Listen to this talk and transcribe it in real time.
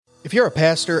If you're a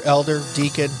pastor, elder,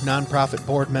 deacon, nonprofit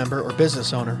board member, or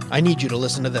business owner, I need you to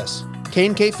listen to this.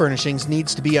 K&K Furnishings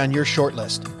needs to be on your short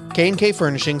list. K&K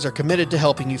Furnishings are committed to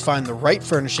helping you find the right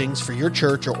furnishings for your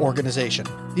church or organization.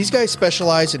 These guys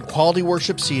specialize in quality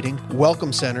worship seating,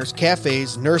 welcome centers,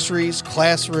 cafes, nurseries,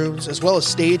 classrooms, as well as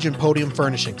stage and podium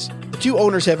furnishings. The two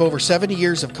owners have over 70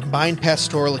 years of combined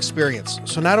pastoral experience,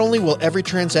 so not only will every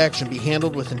transaction be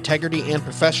handled with integrity and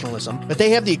professionalism, but they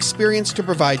have the experience to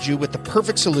provide you with the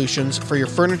perfect solutions for your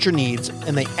furniture needs,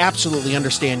 and they absolutely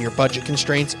understand your budget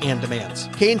constraints and demands.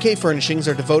 K&K Furnishings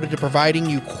are devoted to providing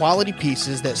you quality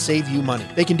pieces that save you money.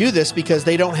 They can do this because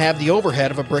they don't have the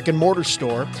overhead of a brick and mortar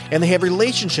store, and they have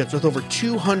relationships with over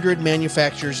 200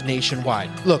 manufacturers nationwide.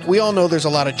 Look, we all know there's a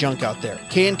lot of junk out there.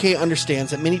 K&K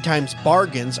understands that many times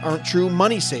bargains aren't true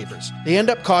money savers. They end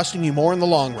up costing you more in the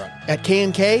long run. At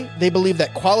K&K, they believe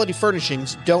that quality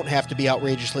furnishings don't have to be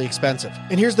outrageously expensive.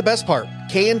 And here's the best part.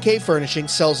 K&K Furnishing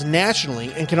sells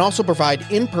nationally and can also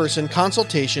provide in-person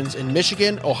consultations in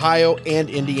Michigan, Ohio, and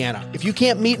Indiana. If you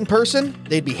can't meet in person,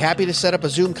 they'd be happy to set up a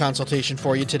Zoom consultation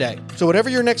for you today. So whatever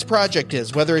your next project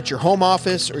is, whether it's your home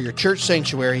office or your church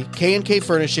sanctuary, K&K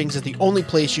Furnishings is the only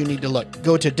place you need to look.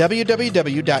 Go to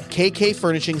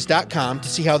www.kkfurnishings.com to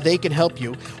see how they can help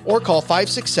you, or call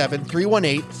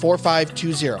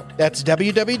 567-318-4520. That's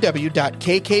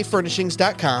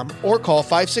www.kkfurnishings.com, or call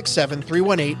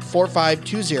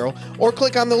 567-318-4520, or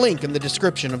click on the link in the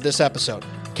description of this episode.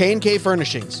 K&K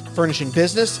Furnishings, furnishing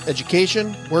business,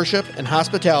 education, worship, and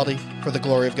hospitality for the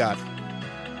glory of God.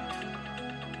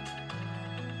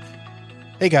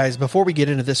 Hey guys, before we get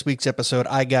into this week's episode,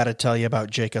 I gotta tell you about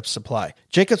Jacobs Supply.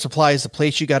 Jacobs Supply is the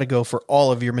place you gotta go for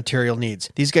all of your material needs.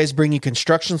 These guys bring you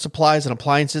construction supplies and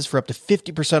appliances for up to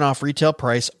 50% off retail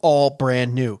price, all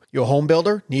brand new. You a home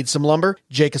builder? Need some lumber?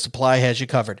 Jacobs Supply has you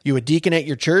covered. You a deacon at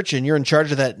your church and you're in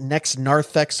charge of that next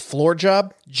Narthex floor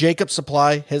job? Jacobs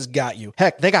Supply has got you.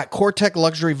 Heck, they got Cortec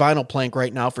luxury vinyl plank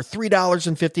right now for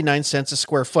 $3.59 a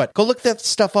square foot. Go look that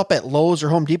stuff up at Lowe's or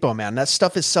Home Depot, man. That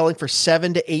stuff is selling for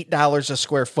 $7 to $8 a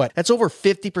square foot. That's over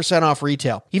 50% off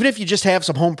retail. Even if you just have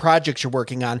some home projects you're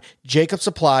working on, Jacobs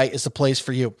Supply is the place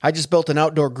for you. I just built an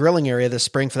outdoor grilling area this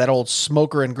spring for that old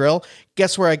smoker and grill.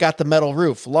 Guess where I got the metal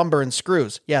roof, lumber, and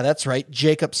screws? Yeah, that's right,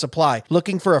 Jacobs Supply.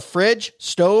 Looking for a fridge,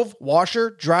 stove,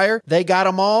 washer, dryer? They got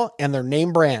them all, and they're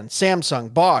name brand.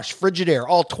 Samsung, Bosch, Frigidaire,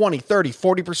 all 20, 30,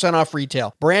 40% off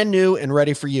retail. Brand new and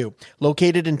ready for you.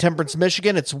 Located in Temperance,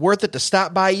 Michigan, it's worth it to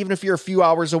stop by even if you're a few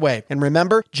hours away. And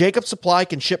remember, Jacobs Supply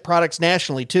can ship products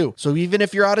nationally too, so even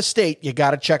if you're out of state, you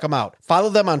gotta check them out. Follow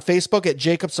them on Facebook at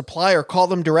Jacobs Supply or call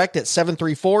them direct at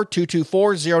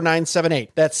 734-224-0978.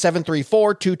 That's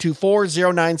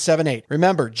 734-224-0978.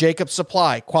 Remember, Jacobs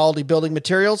Supply, quality building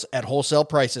materials at wholesale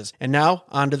prices. And now,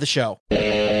 on to the show. Yeah,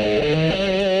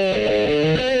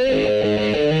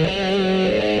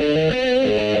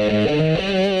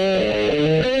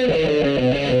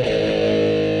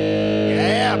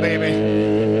 baby.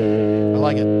 I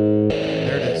like it.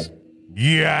 There it is.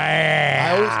 Yeah.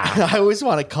 I always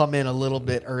want to come in a little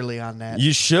bit early on that.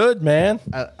 You should, man.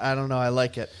 I don't know. I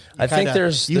like it. I think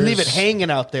there's leave it hanging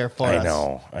out there for us.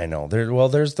 I know.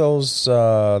 There's those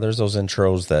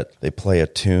intros that they play a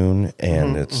tune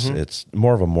and it's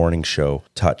more of a morning show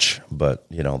touch, but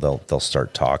you know they'll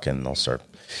start talking. They'll start,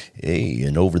 hey,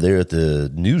 and over there at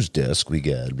the news desk we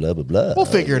got blah blah blah. We'll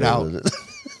figure it out.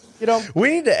 You know, we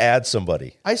need to add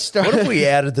somebody. What if we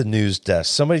added the news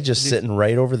desk? Somebody just sitting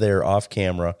right over there off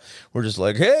camera. We're just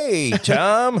like, hey,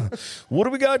 Tom, what do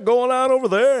we got going on over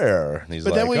there? And he's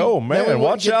like, oh, man,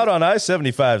 watch out on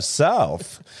I-75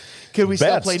 South. Could we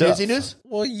still play Newsy News?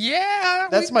 Well, yeah.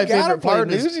 That's my favorite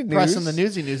part is Newsy pressing the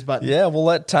Newsy News button. Yeah, we'll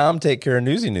let Tom take care of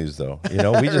Newsy News, though. You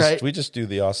know, we just do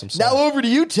the awesome stuff. Now over to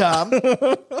you, Tom.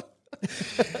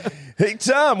 Hey,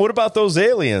 Tom, what about those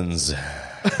aliens?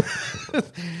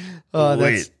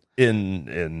 Wait, I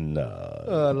don't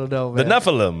know, man. The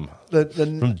Nephilim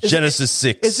from Genesis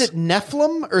 6. Is it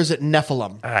Nephilim or is it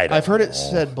Nephilim? I've heard it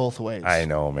said both ways. I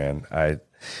know, man.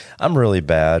 I'm really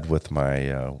bad with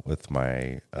my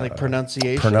like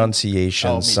pronunciation.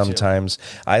 Pronunciation. Sometimes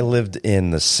I lived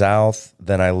in the South,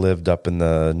 then I lived up in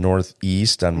the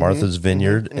Northeast on Martha's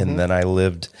Vineyard, and then I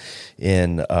lived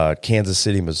in Kansas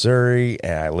City, Missouri,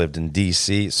 and I lived in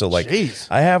D.C. So like,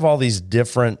 I have all these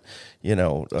different, kind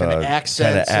of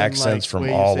accents from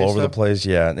all over the place.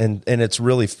 Yeah. And it's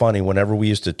really funny. Whenever we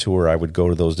used to tour, I would go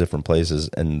to those different places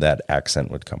and that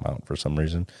accent would come out for some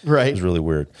reason. Right. It was really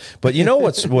weird. But you know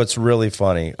what's really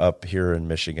funny up here in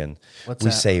Michigan?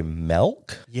 We say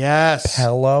milk. Yes.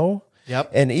 Hello. Yep.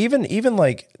 And even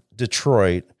like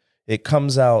Detroit, it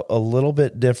comes out a little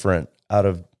bit different out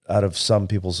of some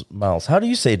people's mouths. How do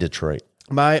you say Detroit?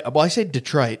 I say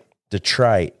Detroit.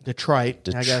 Detroit. I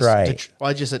guess. Detroit.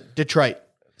 I just said Detroit.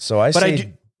 So I But I say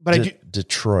do- but I do-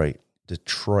 Detroit.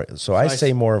 So I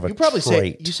say more of a You probably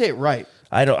trait. say it right.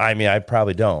 I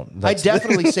probably don't. I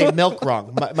definitely say milk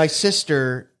wrong. My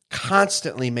sister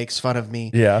constantly makes fun of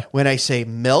me Yeah. when I say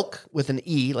milk with an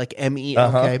E, like M-E,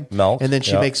 Uh-huh. okay? Milk, And then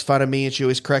she yeah. makes fun of me, and she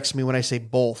always corrects me when I say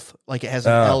both, like it has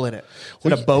an L in it.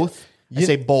 Instead of both, I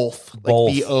say both, Both.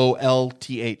 like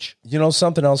B-O-L-T-H. You know,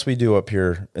 something else we do up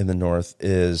here in the north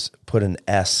is put an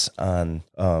S on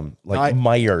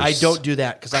Myers. I don't do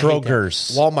that because I Kroger's.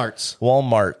 hate that.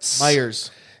 Walmart's. Myers,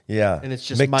 Yeah. and it's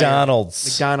just McDonald's.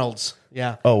 McDonald's,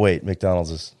 yeah. Oh, wait.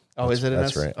 McDonald's is. Oh, is it an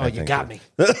That's S? right. Oh, I you think got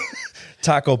so. me.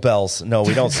 Taco Bell's. No,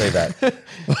 we don't say that.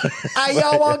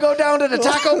 Y'all want to go down to the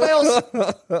Taco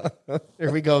Bells?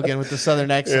 There we go again with the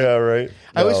Southern accent. Yeah, right.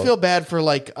 I always No. feel bad for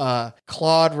like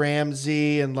Claude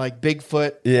Ramsey and like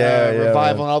Bigfoot Yeah,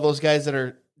 Revival man. and all those guys that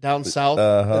are down south.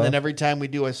 And then every time we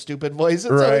do a stupid voice,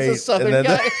 it's always a Southern And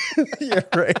then- guy. Yeah,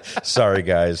 right. Sorry,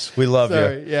 guys. We love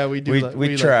Sorry. you. Yeah, we do. We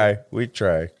love try. you. We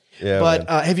try. Yeah. But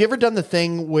man. have you ever done the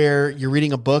thing where you're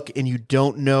reading a book and you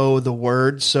don't know the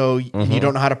word, so and you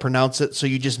don't know how to pronounce it, so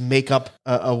you just make up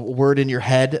a word in your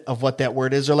head of what that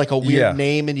word is, or like a weird Yeah.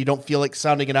 name, and you don't feel like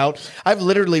sounding it out? I've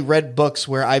literally read books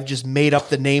where I've just made up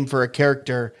the name for a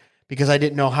character because I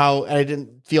didn't know how, and I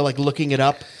didn't feel like looking it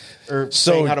up or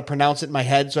saying how to pronounce it in my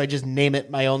head, so I just name it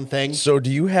my own thing. So do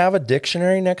you have a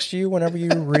dictionary next to you whenever you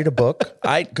read a book?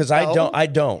 I don't.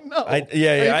 No. I Are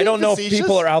you I don't being know if facetious?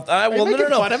 people are out. Are you making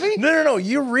no. fun of me? No.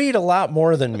 You read a lot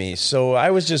more than me. So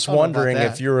I was just know about wondering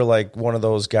that. if you were like one of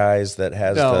those guys that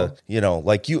has No.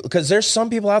 like you, because there's some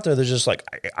people out there that's just like,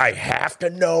 I have to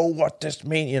know what this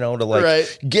means, to like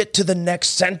Right. get to the next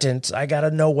sentence. I got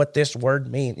to know what this word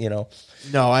means, No,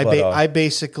 But, I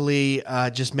basically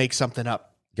just make something up.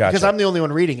 Gotcha. Because I'm the only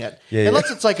one reading it. Yeah, Unless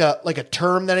it's like a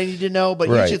term that I need to know, but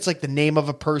Right. usually it's like the name of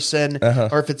a person,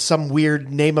 or if it's some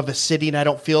weird name of a city and I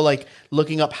don't feel like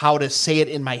looking up how to say it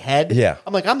in my head. Yeah.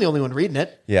 I'm like, I'm the only one reading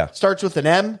it. Yeah. Starts with an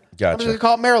M. I'm Gotcha. just going to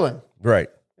call it Maryland. Right.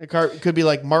 It could be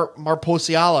like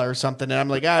Marposiala or something. And I'm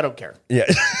like, I don't care. Yeah.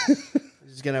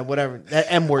 Just going to, whatever. That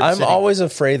M word. I'm always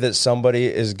afraid that somebody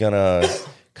is going to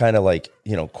kind of like,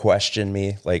 question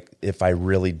me, like if I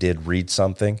really did read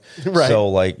something. Right. So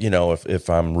like, if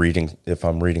I'm reading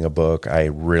a book, I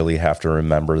really have to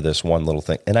remember this one little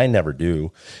thing. And I never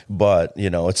do, but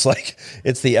it's like,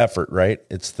 it's the effort, right?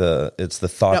 It's the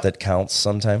thought that counts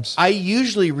sometimes. I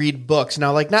usually read books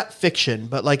now, like not fiction,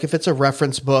 but like if it's a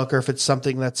reference book or if it's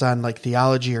something that's on like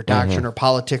theology or doctrine or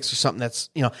politics or something that's,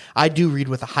 I do read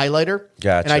with a highlighter.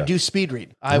 Gotcha. And I do speed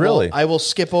read. I will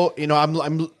skip,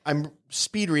 I'm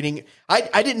speed reading.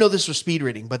 I didn't know this was speed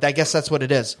reading, but I guess that's what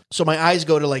it is. So my eyes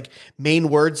go to like main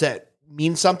words that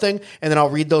mean something, and then I'll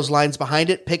read those lines behind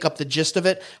it, pick up the gist of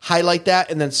it, highlight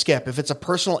that, and then skip. If it's a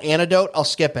personal anecdote, I'll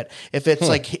skip it. If it's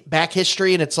like back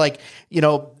history and it's like,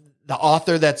 the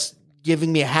author that's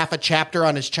giving me a half a chapter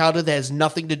on his childhood that has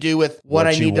nothing to do with what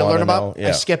I you need to wanna learn about, know. Yeah.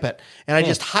 I skip it. And I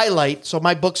just highlight. So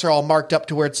my books are all marked up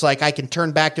to where it's like I can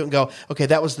turn back to it and go, okay,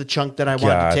 that was the chunk that I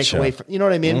wanted to take Gotcha. away from. You know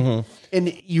what I mean?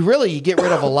 And you get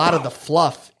rid of a lot of the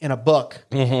fluff in a book.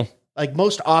 Like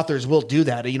most authors will do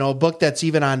that. A book that's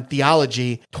even on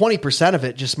theology, 20% of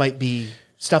it just might be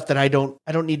stuff that I don't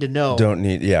need to know.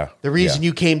 The reason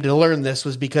you came to learn this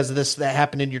was because of this that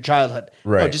happened in your childhood.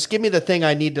 Right. No, just give me the thing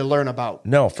I need to learn about.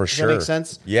 No, for Does sure. that make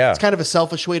sense? Yeah. It's kind of a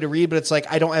selfish way to read, but it's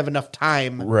like I don't have enough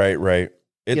time. Right.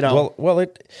 It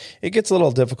gets a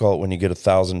little difficult when you get a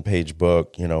 1,000-page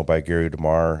book, by Gary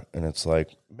DeMar, and it's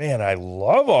like, man, I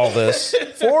love all this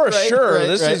for sure.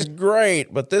 This is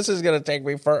great, but this is going to take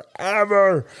me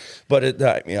forever. But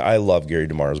I love Gary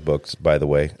DeMar's books. By the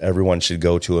way, everyone should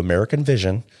go to American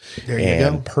Vision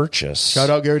and purchase. Shout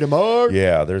out Gary DeMar.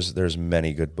 Yeah, there's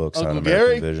many good books on Uncle American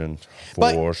Gary. Vision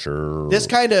But for sure. This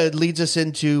kind of leads us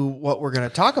into what we're going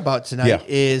to talk about tonight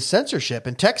is censorship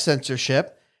and tech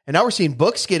censorship. And now we're seeing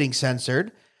books getting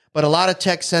censored, but a lot of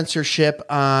tech censorship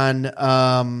on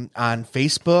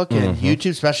Facebook and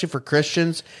YouTube, especially for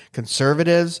Christians,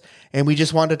 conservatives. And we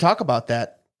just wanted to talk about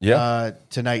that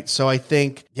tonight. So I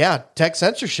think, tech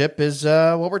censorship is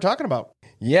what we're talking about.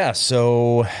 Yeah,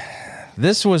 so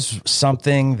this was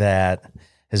something that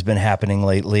has been happening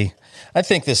lately. I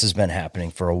think this has been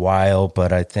happening for a while,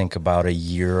 but I think about a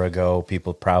year ago,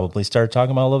 people probably started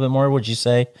talking about it a little bit more, would you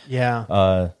say? Yeah.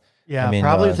 I mean,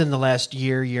 probably within the last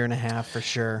year and a half for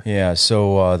sure. Yeah,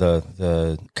 so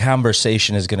the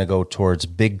conversation is going to go towards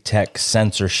big tech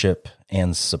censorship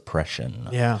and suppression.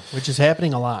 Yeah, which is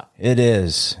happening a lot. It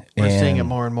is. We're seeing it and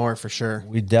more and more for sure.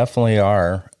 We definitely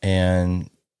are. And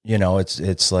You know,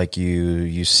 it's like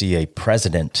you see a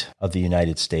president of the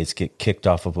United States get kicked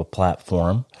off of a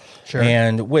platform. Sure.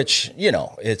 And which, you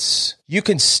know, you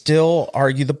can still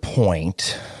argue the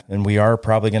point, and we are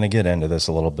probably going to get into this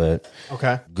a little bit.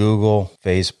 Okay. Google,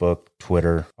 Facebook,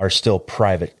 Twitter are still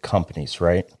private companies,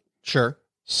 right? Sure.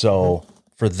 So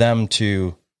for them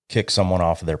to kick someone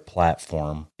off of their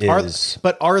platform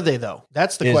But are they though?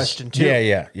 That's the question too.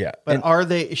 Yeah.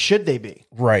 But should they be?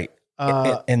 Right.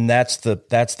 And that's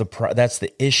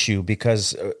the issue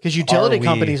because utility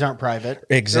companies aren't private.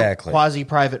 Exactly. They're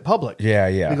quasi-private public.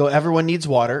 Yeah. We go, everyone needs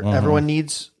water. Mm-hmm. Everyone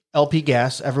needs LP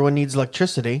gas. Everyone needs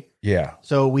electricity. Yeah.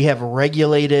 So we have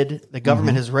the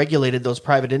government has regulated those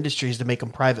private industries to make them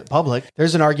private public.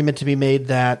 There's an argument to be made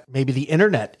that maybe the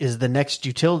internet is the next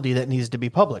utility that needs to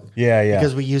be public. Yeah.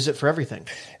 Because we use it for everything.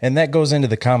 And that goes into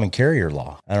the common carrier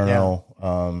law. I don't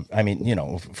know. I mean, you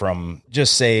know, from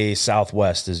just say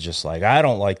Southwest is just like, I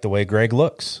don't like the way Greg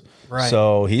looks. Right.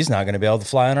 So he's not going to be able to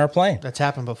fly on our plane. That's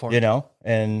happened before. You know?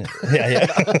 And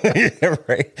yeah,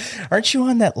 right. Aren't you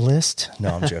on that list? No,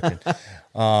 I'm joking.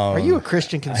 Are you a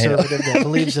Christian conservative that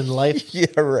believes in life?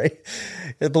 Yeah, right.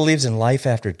 It believes in life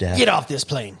after death. Get off this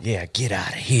plane. Yeah, get out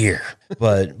of here.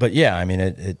 But yeah, I mean,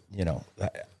 it you know,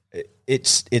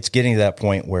 it's getting to that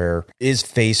point where is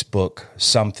Facebook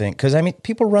something? Because I mean,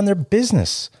 people run their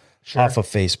business off of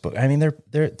Facebook. I mean,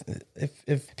 they're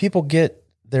if people get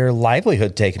their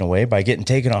livelihood taken away by getting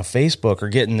taken off Facebook or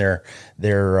getting their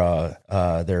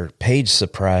page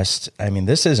suppressed. I mean,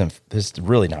 this is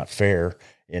really not fair,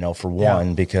 you know, for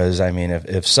one, because I mean,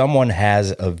 if someone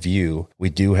has a view, we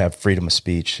do have freedom of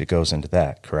speech. It goes into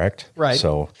that, correct? Right.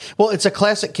 So, well, it's a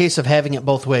classic case of having it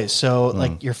both ways. So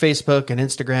like your Facebook and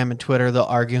Instagram and Twitter, they'll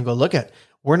argue and go, look at,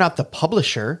 we're not the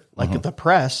publisher, like the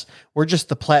press. We're just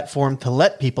the platform to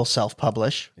let people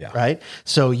self-publish, right?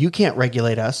 So you can't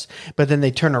regulate us. But then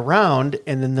they turn around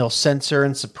and then they'll censor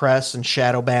and suppress and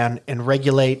shadow ban and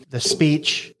regulate the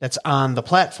speech that's on the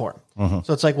platform.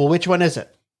 So it's like, well, which one is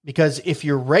it? Because if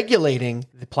you're regulating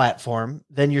the platform,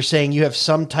 then you're saying you have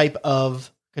some type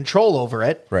of control over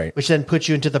it, right? Which then puts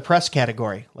you into the press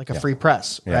category, like a free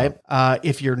press, right?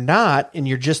 If you're not, and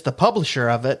you're just the publisher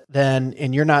of it, then,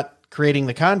 and you're not creating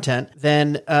the content,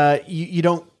 then you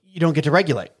don't get to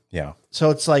regulate. Yeah. So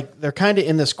it's like they're kind of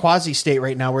in this quasi state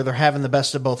right now where they're having the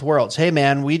best of both worlds. Hey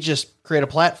man, we just create a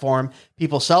platform,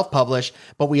 people self-publish,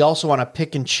 but we also want to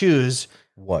pick and choose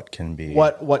what can be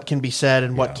said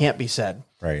and what can't be said.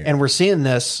 Right. And we're seeing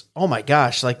this, oh my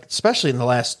gosh, like especially in the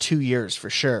last 2 years for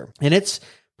sure. And it's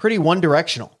pretty one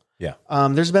directional. Yeah.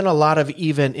 There's been a lot of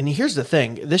and here's the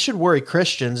thing, this should worry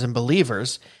Christians and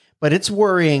believers, but it's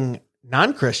worrying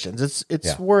non-Christians.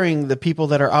 It's worrying the people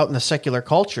that are out in the secular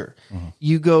culture.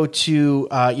 You go to,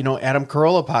 Adam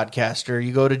Carolla podcast, or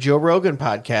you go to Joe Rogan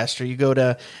podcast, or you go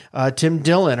to Tim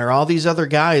Dillon, or all these other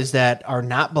guys that are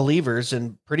not believers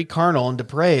and pretty carnal and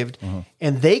depraved.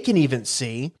 And they can even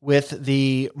see with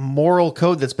the moral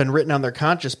code that's been written on their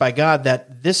conscience by God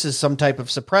that this is some type of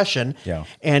suppression. Yeah.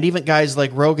 And even guys like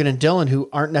Rogan and Dillon, who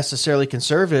aren't necessarily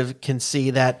conservative, can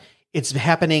see that it's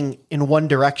happening in one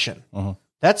direction.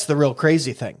 That's the real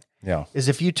crazy thing. Yeah. Is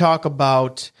if you talk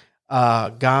about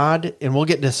God, and we'll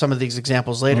get into some of these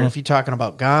examples later. If you're talking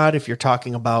about God, if you're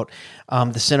talking about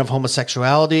the sin of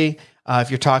homosexuality, if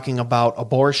you're talking about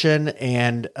abortion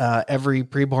and every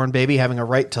preborn baby having a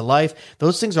right to life,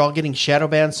 those things are all getting shadow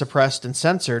banned, suppressed, and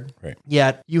censored. Right.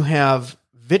 Yet you have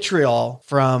vitriol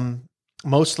from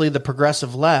mostly the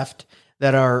progressive left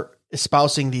that are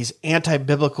espousing these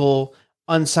anti-biblical,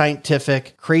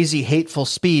 unscientific, crazy, hateful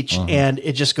speech, and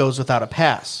it just goes without a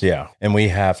pass. Yeah. And we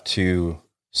have to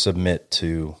submit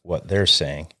to what they're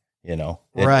saying, you know,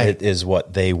 it is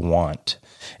what they want.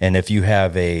 And if you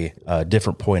have a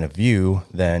different point of view,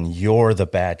 then you're the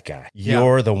bad guy.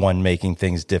 You're the one making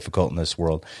things difficult in this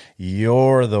world.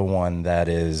 You're the one that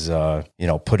is,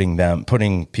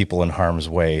 putting people in harm's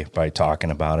way by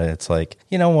talking about it. It's like,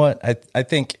 you know what? I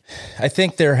think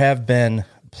there have been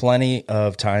plenty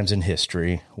of times in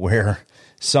history where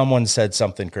someone said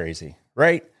something crazy,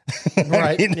 right?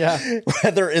 Right.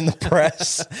 Whether in the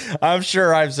press, I'm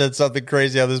sure I've said something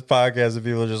crazy on this podcast and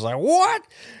people are just like, what?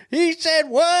 He said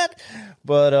what?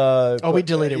 But, we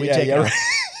delete it. We take it. Right.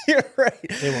 You're right.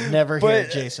 They will never hear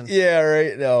it, Jason. Yeah,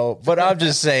 right. No, but I'm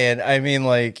just saying, I mean,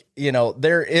 like, you know,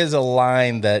 there is a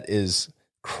line that is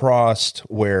crossed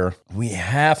where we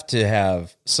have to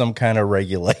have some kind of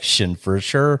regulation for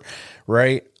sure.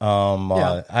 Right.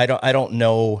 I don't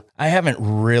know. I haven't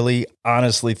really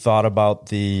honestly thought about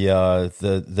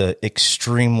the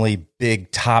extremely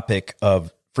big topic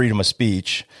of freedom of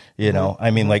speech, you know,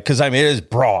 I mean, like, cause I mean, it is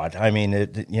broad. I mean,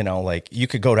 it, you know, like you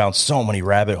could go down so many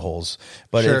rabbit holes,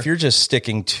 but if you're just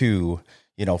sticking to,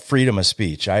 you know, freedom of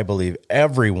speech, I believe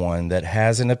everyone that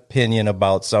has an opinion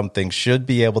about something should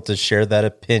be able to share that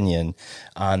opinion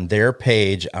on their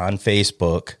page on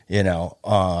Facebook, you know,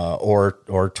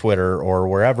 or Twitter or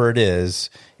wherever it is.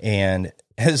 And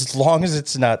as long as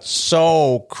it's not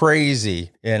so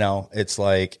crazy, you know, it's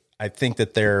like, I think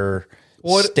that there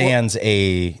stands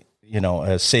a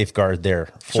safeguard there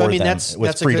for them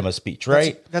with freedom of speech,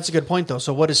 right? That's a good point, though.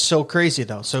 So what is so crazy,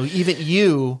 though? So even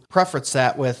you preference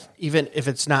that with even if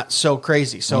it's not so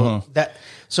crazy. So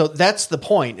that's the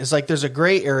point. Is like there's a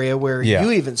gray area where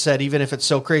you even said even if it's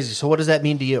so crazy. So what does that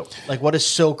mean to you? Like what does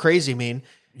so crazy mean?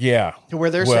 Yeah. To where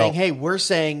they're saying, hey, we're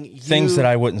saying things that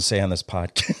I wouldn't say on this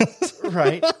podcast.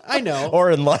 Right. I know. Or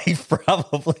in life,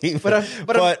 probably. But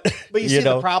you see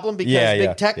the problem because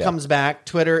big tech comes back,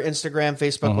 Twitter, Instagram,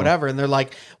 Facebook, whatever. And they're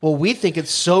like, well, we think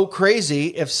it's so crazy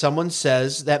if someone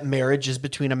says that marriage is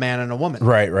between a man and a woman.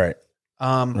 Right.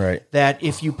 That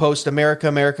if you post America,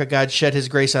 America, God shed his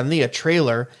grace on thee, a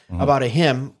trailer about a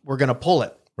hymn, we're going to pull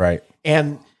it. Right.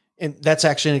 And that's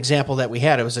actually an example that we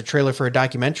had. It was a trailer for a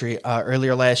documentary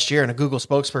earlier last year, and a Google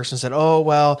spokesperson said, "Oh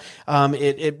well,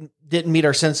 it didn't meet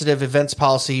our sensitive events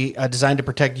policy designed to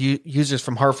protect users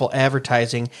from harmful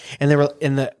advertising." And they were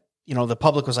the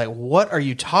public was like, "What are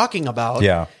you talking about?"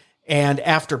 Yeah. And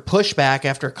after pushback,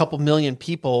 after a couple million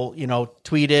people,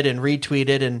 tweeted and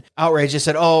retweeted and outraged, they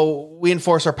said, "Oh, we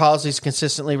enforce our policies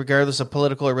consistently, regardless of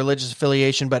political or religious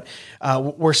affiliation, but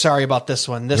we're sorry about this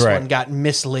one. This one got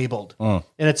mislabeled." And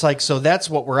it's like, so that's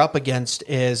what we're up against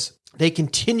is they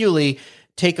continually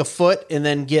take a foot and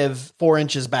then give 4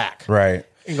 inches back. Right.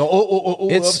 And go,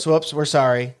 whoops, we're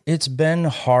sorry. It's been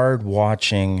hard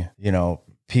watching,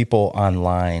 people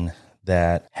online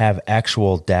that have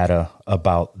actual data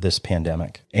about this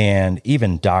pandemic and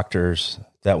even doctors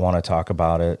that want to talk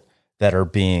about it that are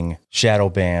being shadow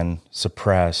banned,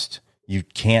 suppressed. You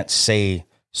can't say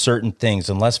certain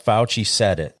things unless Fauci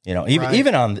said it,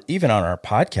 even on our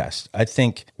podcast. I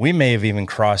think we may have even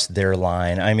crossed their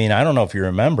line. I mean, I don't know if you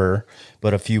remember,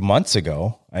 but a few months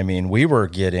ago, I mean, we were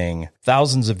getting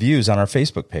thousands of views on our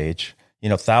Facebook page,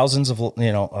 thousands of,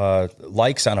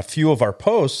 likes on a few of our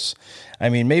posts. I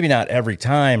mean, maybe not every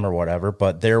time or whatever,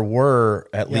 but there were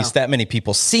at least that many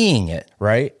people seeing it,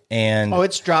 right? And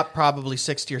it's dropped probably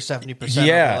 60 or 70% over the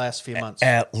last few months.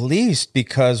 At least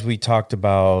because we talked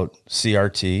about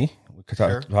CRT, we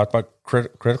talked about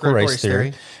critical race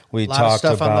theory. We talked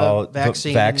about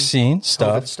vaccine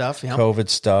stuff, COVID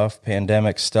stuff,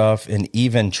 pandemic stuff, and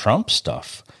even Trump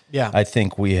stuff. Yeah, I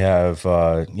think we have,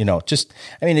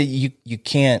 you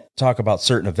can't talk about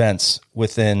certain events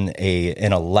within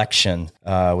an election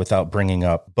without bringing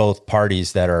up both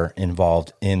parties that are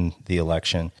involved in the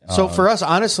election. So for us,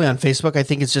 honestly, on Facebook, I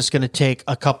think it's just going to take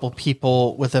a couple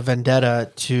people with a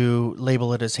vendetta to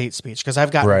label it as hate speech. Because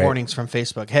I've gotten warnings from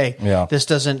Facebook. Hey, this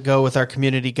doesn't go with our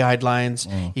community guidelines.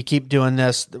 You keep doing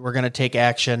this, we're going to take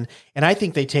action. And I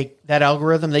think they take that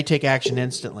algorithm, they take action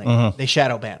instantly. They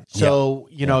shadow ban. So,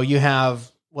 you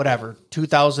have whatever,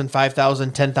 2,000,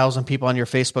 5,000, 10,000 people on your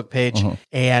Facebook page,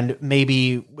 and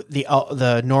maybe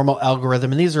the normal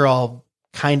algorithm, and these are all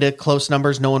kind of close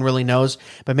numbers, no one really knows,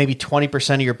 but maybe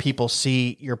 20% of your people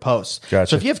see your posts. Gotcha.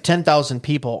 So if you have 10,000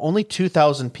 people, only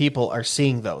 2,000 people are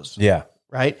seeing those. Yeah.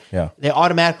 Right? Yeah. They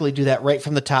automatically do that right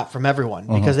from the top from everyone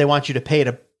because they want you to pay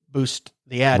to boost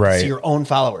the ad to see your own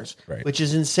followers, which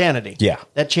is insanity. Yeah.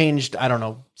 That changed, I don't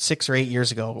know, 6 or 8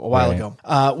 years ago, a while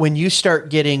ago. When you start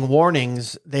getting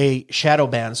warnings, they shadow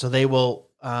ban. So they will,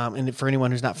 and for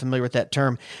anyone who's not familiar with that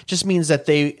term, just means that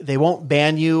they won't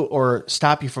ban you or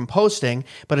stop you from posting,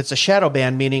 but it's a shadow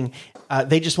ban, meaning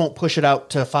they just won't push it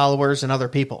out to followers and other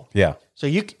people. Yeah. So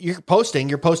you're posting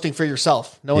for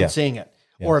yourself. No one's seeing it.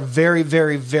 Yeah. Or a very,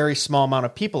 very, very small amount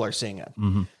of people are seeing it.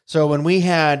 So when we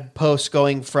had posts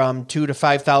going from 2,000 to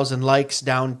 5,000 likes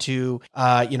down to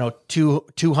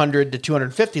 200 to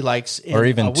 250 likes in or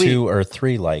even a week, 2 or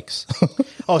 3 likes.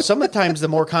 Sometimes the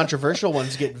more controversial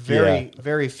ones get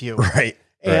very few. Right.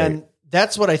 And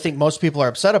that's what I think most people are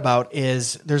upset about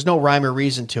is there's no rhyme or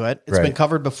reason to it. It's been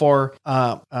covered before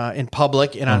in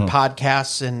public and on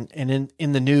podcasts and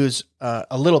in the news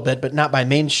a little bit, but not by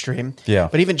mainstream. Yeah.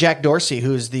 But even Jack Dorsey,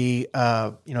 who's the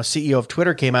CEO of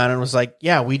Twitter, came out and was like,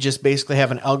 "Yeah, we just basically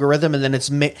have an algorithm, and then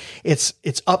it's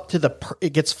up to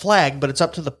it gets flagged, but it's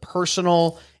up to the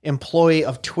personal employee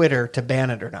of Twitter to ban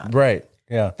it or not." Right.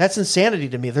 Yeah. That's insanity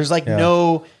to me. There's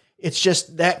no. It's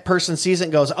just that person sees it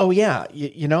and goes, "Oh yeah,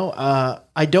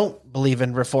 I don't believe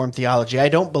in reform theology. I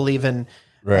don't believe in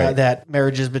Right. that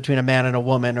marriage is between a man and a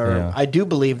woman, or I do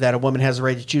believe that a woman has a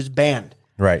right to choose banned.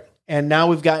 Right. And now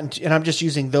we've gotten to, and I'm just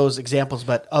using those examples,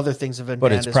 but other things have been But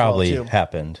banned it's as probably well too.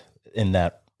 happened in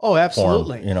that. Oh,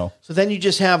 absolutely. form, you know. So then you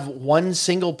just have one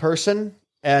single person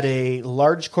at a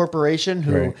large corporation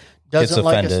who Right. doesn't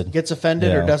Gets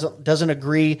offended. or Yeah. doesn't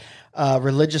agree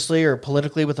religiously or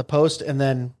politically with a post, and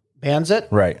then bans it.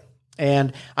 Right.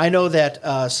 And I know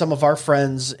that some of our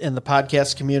friends in the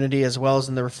podcast community, as well as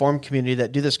in the Reform community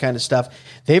that do this kind of stuff,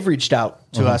 they've reached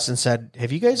out to us and said,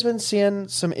 have you guys been seeing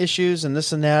some issues and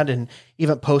this and that? And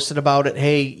even posted about it.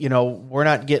 Hey, you know, we're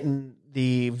not getting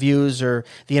the views or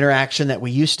the interaction that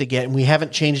we used to get, and we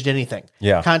haven't changed anything.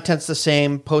 Yeah. Content's the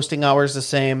same, posting hours the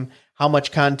same, how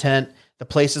much content, the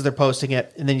places they're posting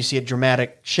it, and then you see a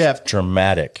dramatic shift.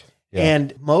 Dramatic. Yeah.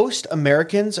 And most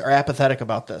Americans are apathetic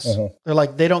about this. They're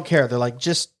like, they don't care. They're like,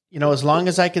 just, you know, as long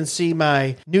as I can see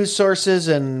my news sources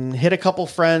and hit a couple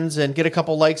friends and get a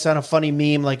couple likes on a funny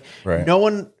meme, like Right. no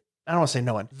one, I don't want to say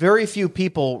no one, very few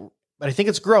people, but I think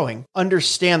it's growing,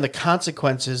 understand the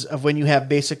consequences of when you have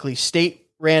basically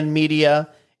state-ran media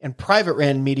and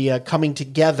private-ran media coming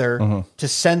together to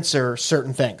censor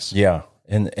certain things. Yeah.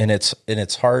 And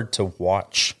it's hard to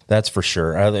watch. That's for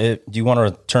sure. Do you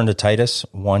want to turn to Titus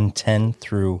 1:10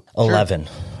 through 11?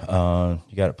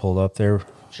 You got it pulled up there?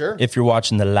 Sure. If you're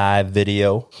watching the live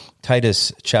video,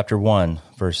 Titus chapter 1,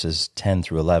 verses 10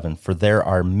 through 11. For there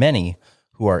are many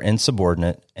who are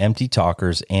insubordinate, empty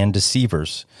talkers, and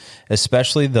deceivers,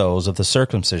 especially those of the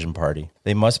circumcision party.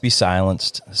 They must be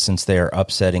silenced, since they are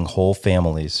upsetting whole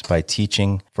families by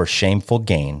teaching for shameful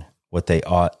gain what they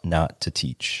ought not to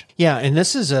teach. Yeah, and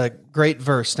this is a great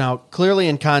verse. Now, clearly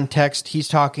in context, he's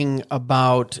talking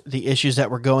about the issues that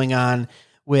were going on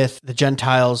with the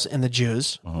Gentiles and the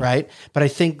Jews, right? But I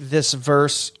think this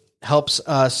verse helps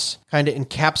us kind of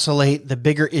encapsulate the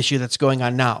bigger issue that's going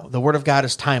on now. The Word of God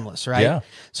is timeless, right? Yeah.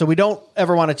 So we don't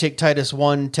ever want to take Titus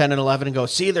 1, 10, and 11 and go,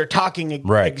 see, they're talking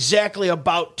Right. exactly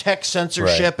about tech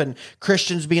censorship and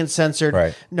Christians being censored.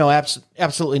 Right. No,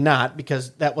 absolutely not,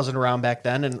 because that wasn't around back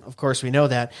then, and of course we know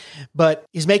that. But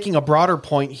he's making a broader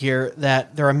point here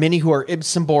that there are many who are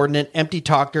insubordinate, empty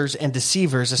talkers, and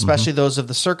deceivers, especially those of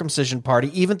the circumcision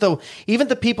party, even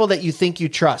the people that you think you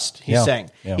trust, he's saying.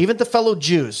 Yeah. Even the fellow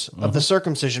Jews of the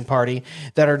circumcision party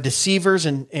that are deceivers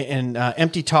and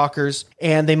empty talkers,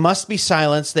 and they must be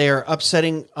silenced. They are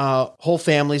upsetting whole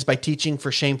families by teaching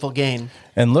for shameful gain.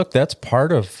 And look, that's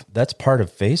part of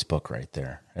Facebook right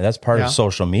there. And that's part of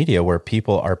social media, where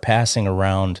people are passing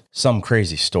around some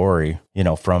crazy story, you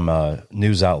know, from a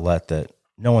news outlet that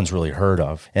no one's really heard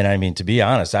of. And I mean, to be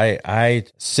honest, I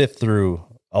sift through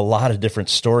a lot of different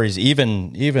stories,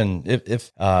 even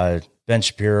if Ben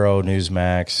Shapiro,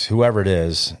 Newsmax, whoever it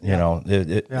is, you know,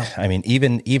 I mean,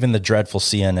 even the dreadful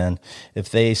CNN, if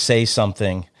they say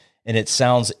something and it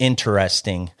sounds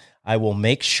interesting, I will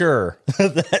make sure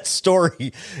that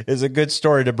story is a good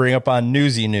story to bring up on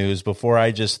Newsy News before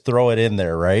I just throw it in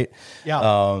there, right?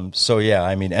 Yeah. So yeah,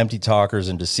 I mean, empty talkers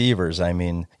and deceivers. I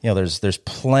mean, you know, there's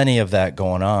plenty of that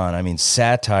going on. I mean,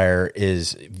 satire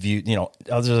is viewed. You know,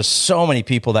 there's so many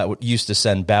people that used to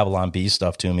send Babylon Bee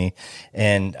stuff to me,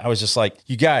 and I was just like,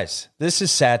 you guys, this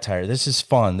is satire. This is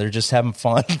fun. They're just having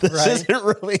fun. This Right. isn't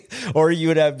really. Or you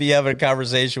would be having a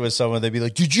conversation with someone. They'd be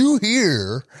like, "Did you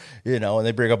hear?" You know, and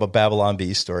they bring up a Babylon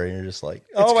Bee story, and you're just like,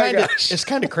 "Oh my gosh!" It's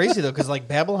kind of crazy though, because like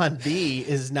Babylon Bee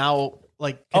is now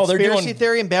like Oh, they're conspiracy doing-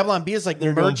 theory, and Babylon Bee is like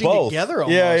They're doing merging both. together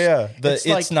almost. Yeah. It's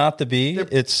like, not the bee.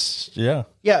 It's yeah.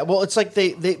 yeah. Well, it's like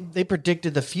they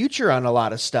predicted the future on a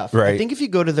lot of stuff. I Right. think if you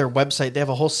go to their website, they have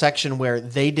a whole section where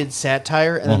they did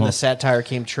satire, and then the satire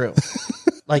came true.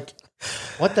 Like,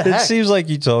 what the It heck? seems like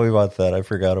you told me about that. I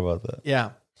forgot about that.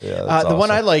 Yeah. Yeah, that's the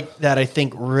one awesome. I like that I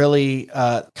think really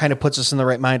kind of puts us in the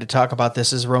right mind to talk about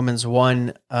this is Romans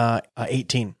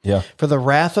 1:18. Yeah. For the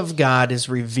wrath of God is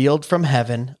revealed from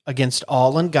heaven against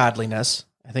all ungodliness.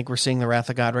 I think we're seeing the wrath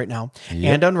of God right now.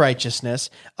 And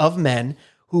unrighteousness of men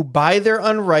who by their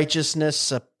unrighteousness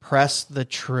suppress the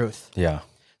truth. Yeah.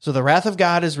 So the wrath of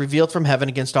God is revealed from heaven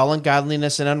against all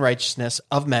ungodliness and unrighteousness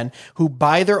of men who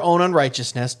by their own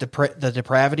unrighteousness, the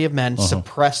depravity of men,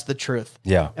 suppress the truth.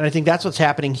 Yeah. And I think that's what's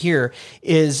happening here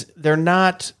is they're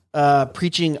not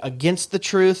preaching against the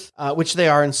truth, which they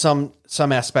are in some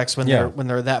aspects when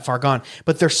they're that far gone,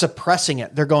 but they're suppressing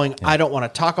it. They're going, I don't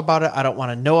want to talk about it. I don't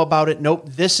want to know about it. Nope.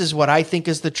 This is what I think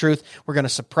is the truth. We're going to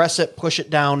suppress it, push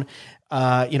it down,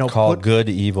 Call good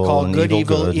evil call and good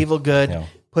evil good, Yeah.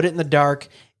 put it in the dark.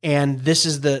 And this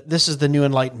is the new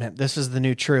enlightenment. This is the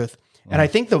new truth. And I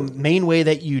think the main way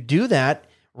that you do that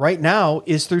right now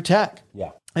is through tech. Yeah.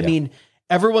 I mean,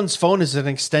 everyone's phone is an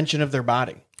extension of their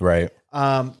body. Right.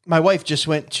 My wife just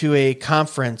went to a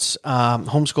conference,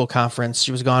 homeschool conference.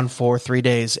 She was gone for 3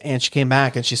 days, and she came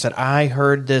back and she said, I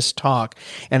heard this talk,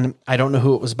 and I don't know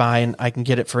who it was by, and I can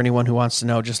get it for anyone who wants to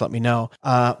know. Just let me know.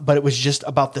 But it was just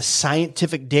about the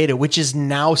scientific data, which is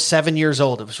now 7 years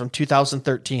old. It was from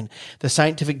 2013. The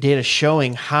scientific data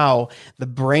showing how the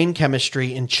brain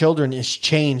chemistry in children is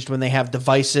changed when they have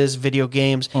devices, video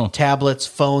games, tablets,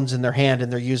 phones in their hand,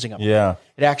 and they're using them. Yeah.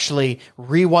 It actually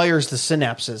rewires the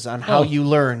synapses on how you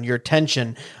learn, your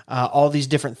attention, all these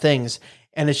different things.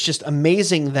 And it's just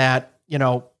amazing that,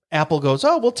 Apple goes,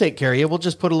 oh, we'll take care of you. We'll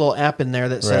just put a little app in there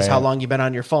that says how long you've been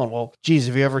on your phone. Well, geez,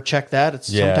 have you ever checked that?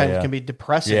 It's sometimes it can be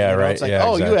depressing. Yeah, right. It's like,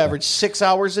 you average 6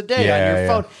 hours a day on your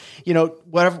phone.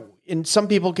 Whatever. And some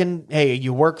people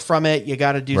you work from it. You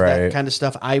got to do that kind of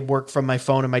stuff. I work from my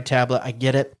phone and my tablet. I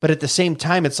get it. But at the same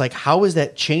time, it's like, how is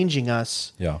that changing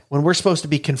us? Yeah. When we're supposed to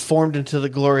be conformed into the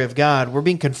glory of God, we're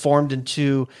being conformed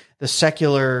into the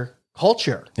secular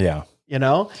culture. Yeah.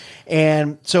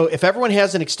 And so if everyone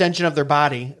has an extension of their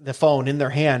body, the phone in their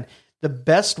hand, the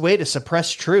best way to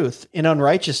suppress truth in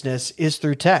unrighteousness is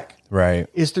through tech. Right.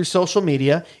 Is through social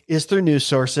media, is through news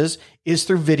sources, is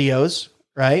through videos,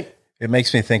 right? It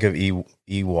makes me think of Wally.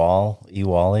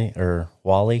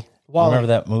 Remember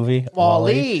that movie?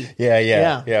 Wall-E.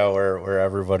 Yeah. Where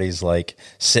everybody's like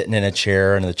sitting in a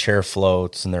chair and the chair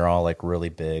floats and they're all like really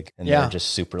big and they're just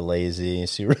super lazy.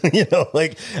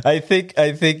 I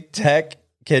think tech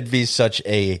can be such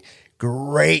a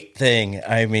great thing.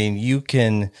 I mean, you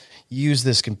can use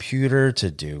this computer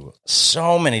to do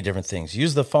so many different things.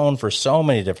 Use the phone for so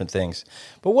many different things.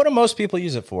 But what do most people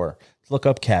use it for? Look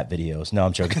up cat videos. No,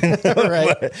 I'm joking.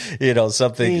 Right.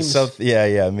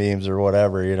 Memes or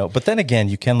whatever, But then again,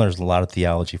 you can learn a lot of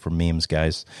theology from memes,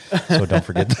 guys. So don't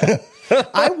forget that.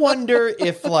 I wonder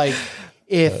if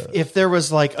there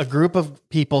was like a group of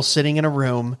people sitting in a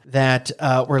room that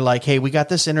were like, hey, we got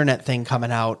this internet thing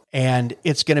coming out and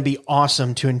it's going to be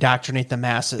awesome to indoctrinate the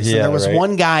masses. Yeah, and there was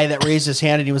one guy that raised his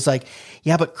hand and he was like,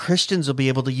 yeah, but Christians will be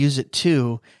able to use it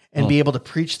too and be able to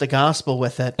preach the gospel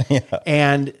with it. Yeah.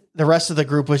 And the rest of the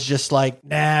group was just like,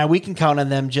 nah, we can count on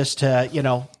them just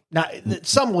to, not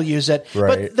some will use it,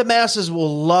 but the masses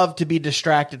will love to be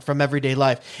distracted from everyday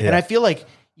life. Yeah. And I feel like,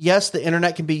 yes, the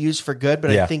internet can be used for good,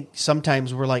 but I think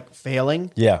sometimes we're like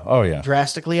failing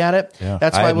drastically at it. Yeah.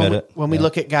 That's why when we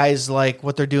look at guys like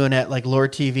what they're doing at like Lore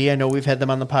TV, I know we've had them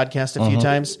on the podcast a few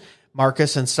times,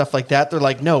 Marcus and stuff like that. They're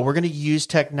like, no, we're going to use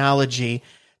technology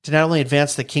to not only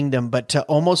advance the kingdom, but to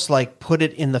almost like put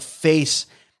it in the face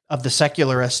of the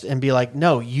secularist and be like,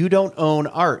 no, you don't own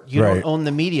art. You don't own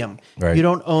the medium. Right. You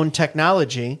don't own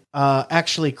technology.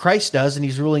 Actually, Christ does, and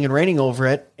he's ruling and reigning over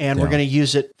it, and we're going to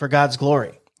use it for God's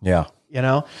glory. Yeah.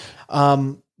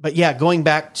 But yeah, going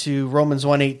back to Romans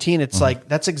 1:18, it's like,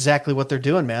 that's exactly what they're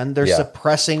doing, man. They're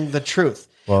suppressing the truth.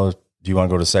 Well, do you want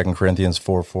to go to 2 Corinthians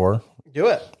 4:4? Do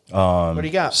it. What do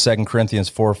you got? 2 Corinthians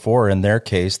 4:4, in their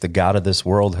case, the God of this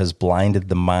world has blinded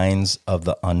the minds of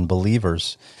the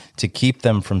unbelievers to keep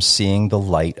them from seeing the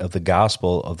light of the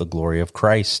gospel of the glory of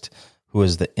Christ, who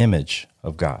is the image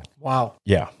of God. Wow.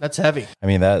 Yeah. That's heavy. I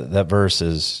mean, that verse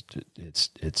is,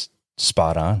 it's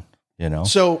spot on,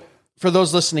 So for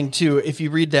those listening too, if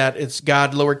you read that, it's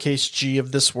God, lowercase g,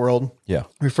 of this world. Yeah.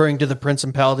 Referring to the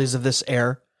principalities of this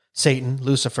air, Satan,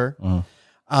 Lucifer.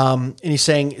 And he's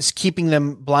saying it's keeping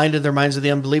them blind in their minds of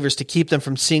the unbelievers to keep them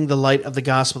from seeing the light of the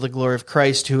gospel, the glory of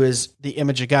Christ, who is the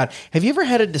image of God. Have you ever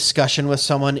had a discussion with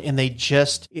someone and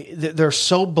they're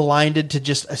so blinded to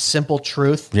just a simple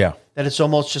truth that it's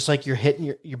almost just like you're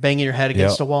banging your head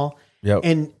against a wall? Yep.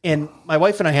 And my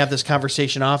wife and I have this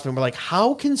conversation often. We're like,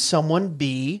 how can someone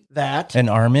be that? An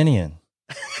Arminian.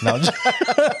 No,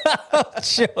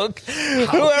 joke.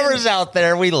 Whoever's out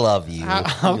there, we love you.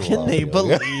 How can they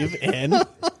believe in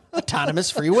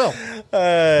autonomous free will?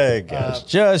 Hey, guys,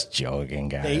 just joking,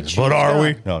 guys. But are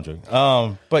we? No, I'm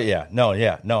joking. But yeah, no,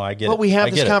 I get it. But we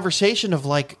have this conversation of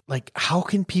like, how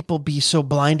can people be so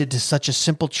blinded to such a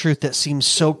simple truth that seems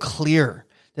so clear?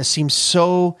 That seems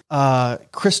so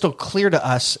crystal clear to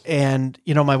us. And,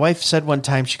 my wife said one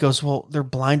time, she goes, well, they're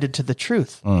blinded to the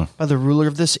truth by the ruler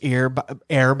of this air,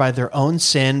 by their own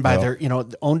sin, by their,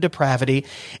 own depravity.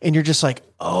 And you're just like,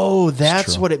 oh,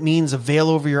 that's what it means, a veil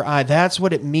over your eye. That's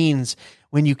what it means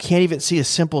when you can't even see a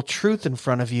simple truth in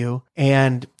front of you.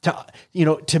 And,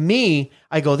 to me,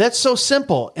 I go, that's so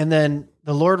simple. And then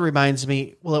the Lord reminds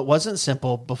me, well, it wasn't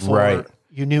simple before. Right.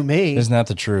 You knew me. Isn't that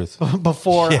the truth?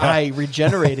 Before I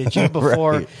regenerated you,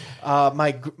 before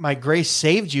my grace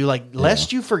saved you,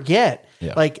 lest you forget,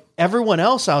 like everyone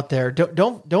else out there,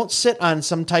 don't sit on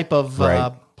some type of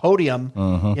podium,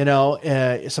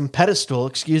 some pedestal,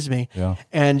 excuse me,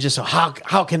 and just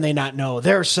how can they not know?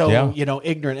 They're so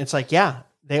ignorant. It's like,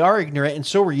 they are ignorant, and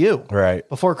so were you, right,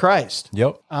 before Christ.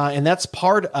 Yep. And that's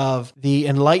part of the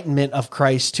enlightenment of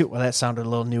Christ too. Well, that sounded a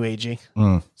little new agey.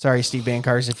 Sorry, Steve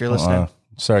Bancars, if you're listening.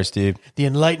 Sorry, Steve. The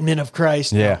enlightenment of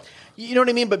Christ. Yeah. You know what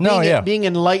I mean? But being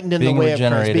enlightened in the way of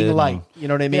Christ, being light. You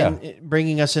know what I mean?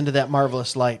 Bringing us into that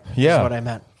marvelous light is what I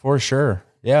meant. For sure.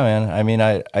 Yeah, man. I mean,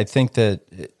 I think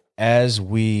that as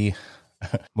we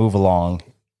move along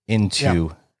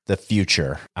into the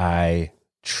future, I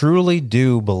truly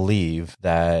do believe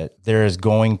that there is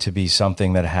going to be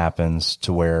something that happens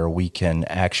to where we can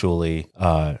actually,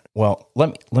 let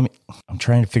me, I'm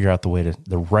trying to figure out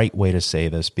the right way to say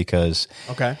this, because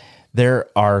there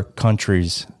are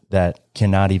countries that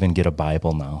cannot even get a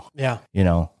Bible now. Yeah.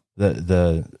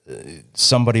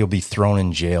 Somebody will be thrown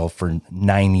in jail for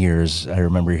 9 years. I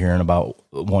remember hearing about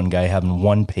one guy having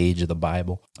one page of the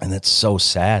Bible, and that's so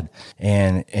sad.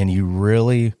 And you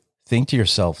really think to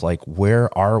yourself, like,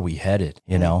 where are we headed?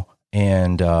 And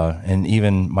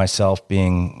even myself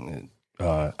being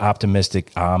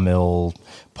optimistic, mill,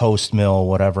 post mill,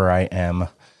 whatever I am.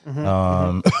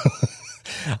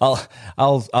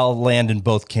 I'll land in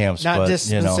both camps. Not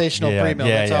dispensational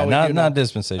pre-mill. Not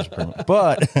dispensational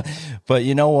pre-mill. But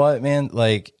you know what, man?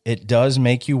 Like, it does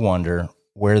make you wonder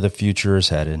where the future is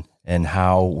headed and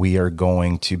how we are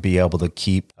going to be able to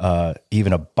keep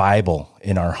even a Bible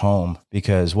in our home,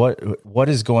 because what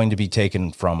is going to be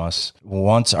taken from us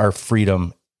once our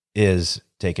freedom is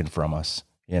taken from us,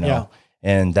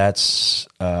 And that's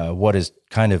what is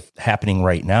kind of happening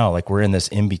right now. Like, we're in this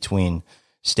in-between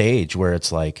stage where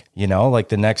it's like, like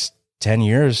the next 10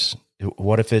 years,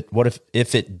 what if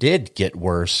it did get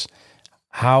worse?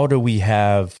 How do we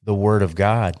have the Word of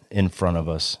God in front of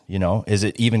us? Is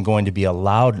it even going to be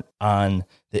allowed on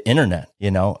the internet?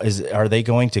 Are they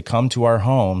going to come to our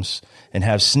homes and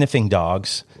have sniffing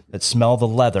dogs that smell the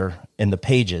leather in the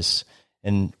pages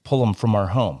and pull them from our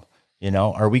home?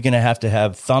 Are we going to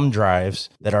have thumb drives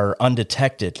that are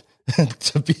undetected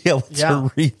to be able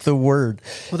to read the Word?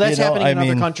 Well, that's happening in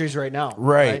other countries right now.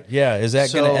 Right. Yeah. Is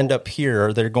that going to end up here?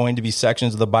 Are there going to be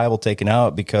sections of the Bible taken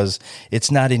out because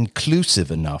it's not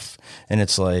inclusive enough? And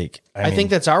it's like, I think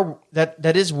that's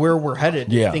that is where we're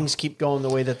headed. If things keep going the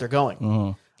way that they're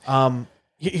going.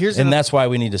 That's why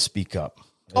we need to speak up.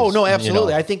 Oh, no,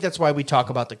 absolutely. I think that's why we talk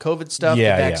about the COVID stuff, the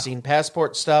vaccine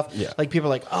passport stuff. Yeah. Like, people are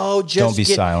like, don't be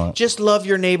silent. Just love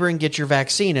your neighbor and get your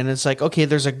vaccine. And it's like, okay,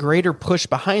 there's a greater push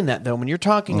behind that, though. When you're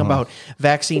talking about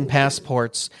vaccine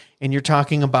passports and you're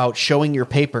talking about showing your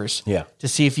papers to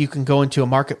see if you can go into a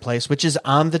marketplace, which is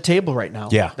on the table right now.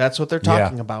 Yeah. That's what they're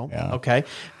talking about. Yeah. Okay.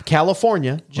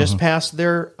 California just passed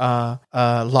their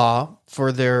law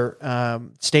for their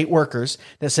state workers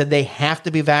that said they have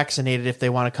to be vaccinated if they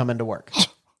want to come into work.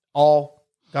 All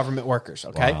government workers,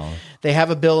 okay? Wow. They have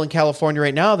a bill in California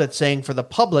right now that's saying for the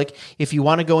public, if you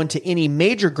want to go into any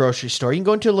major grocery store, you can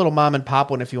go into a little mom and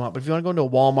pop one if you want, but if you want to go into a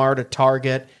Walmart, a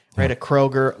Target, right, a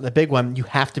Kroger, the big one, you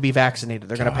have to be vaccinated.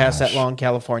 They're going to pass that law in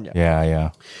California.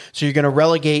 Yeah. So you're going to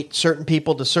relegate certain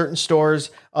people to certain stores,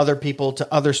 other people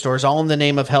to other stores, all in the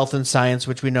name of health and science,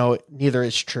 which we know neither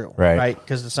is true, right?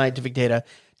 Because the scientific data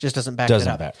just doesn't back it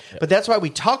up. But that's why we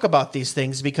talk about these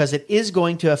things, because it is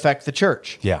going to affect the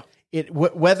church. Yeah.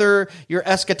 Whether your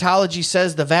eschatology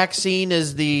says the vaccine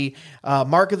is the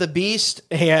mark of the beast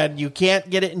and you can't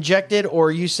get it injected, or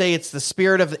you say it's the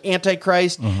spirit of the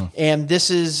Antichrist, and this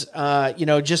is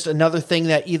just another thing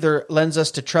that either lends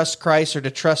us to trust Christ or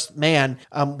to trust man,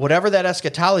 whatever that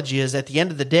eschatology is, at the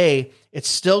end of the day, it's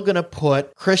still going to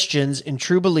put Christians and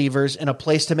true believers in a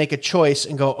place to make a choice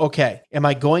and go, okay, am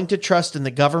I going to trust in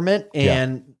the government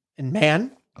and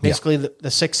man? Basically,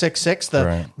 the 666,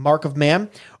 the mark of man,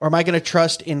 or am I going to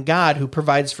trust in God who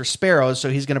provides for sparrows, so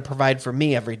he's going to provide for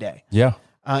me every day? Yeah.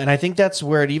 And I think that's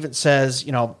where it even says,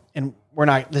 and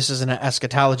this isn't an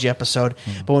eschatology episode,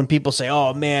 but when people say,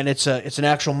 oh man, it's an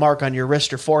actual mark on your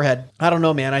wrist or forehead, I don't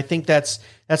know, man. I think that's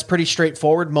pretty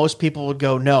straightforward. Most people would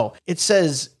go, no. It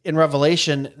says in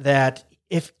Revelation that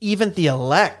if even the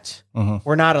elect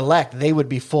were not elect, they would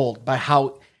be fooled by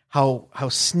how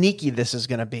sneaky this is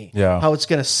going to be, how it's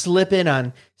going to slip in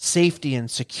on safety and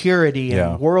security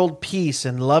and world peace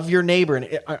and love your neighbor.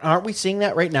 And aren't we seeing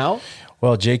that right now?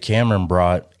 Well, Jay Cameron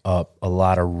brought up a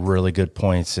lot of really good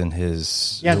points in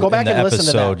his go back and listen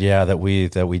to that. that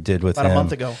we did with about him a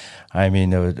month ago. I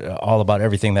mean, all about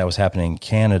everything that was happening in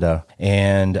Canada,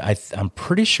 and I'm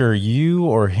pretty sure you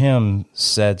or him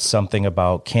said something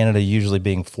about Canada usually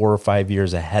being 4 or 5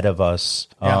 years ahead of us.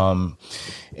 And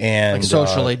like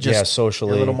socially,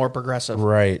 socially, a little more progressive,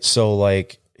 right? So,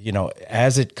 like,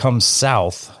 as it comes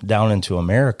south down into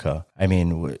America, I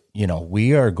mean,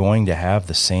 we are going to have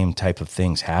the same type of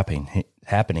things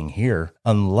happening here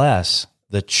unless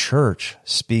the church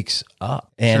speaks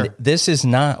up. And this is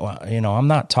not, I'm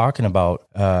not talking about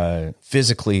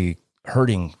physically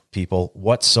hurting people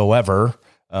whatsoever.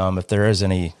 If there is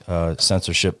any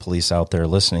censorship police out there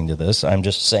listening to this, I'm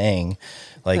just saying,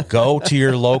 like, go to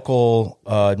your local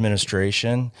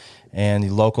administration and the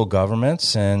local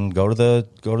governments, and go to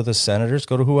the senators,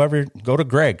 go to whoever, go to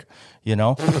Greg.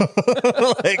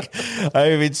 Like,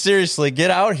 I mean, seriously,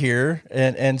 get out here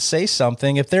and say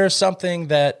something if there is something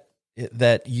that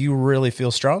you really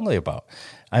feel strongly about.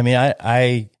 I mean,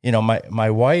 my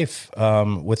wife,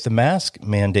 with the mask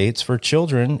mandates for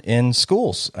children in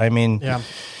schools. I mean,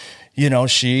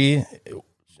 she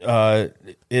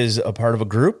is a part of a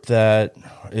group that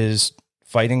is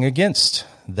fighting against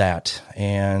that.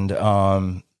 And,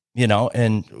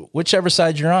 and whichever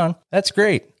side you're on, that's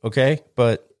great. Okay.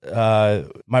 But,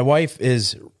 my wife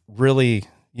is really,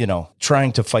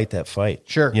 trying to fight that fight.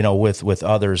 Sure. With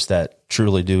others that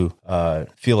truly do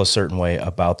feel a certain way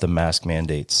about the mask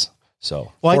mandates.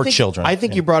 So for children. I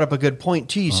think you brought up a good point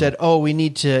too. You said, we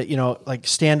need to, like,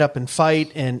 stand up and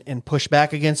fight and push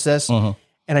back against this. And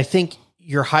I think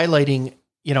you're highlighting,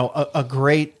 a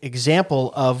great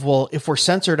example of, well, if we're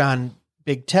censored on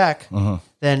big tech,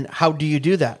 then how do you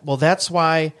do that? Well, that's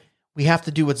why we have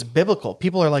to do what's biblical.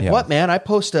 People are like, what, man? I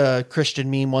post a Christian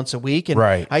meme once a week, and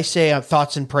I say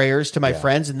thoughts and prayers to my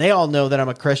friends, and they all know that I'm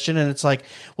a Christian. And it's like,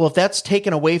 well, if that's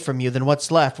taken away from you, then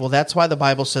what's left? Well, that's why the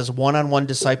Bible says one-on-one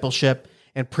discipleship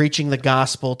and preaching the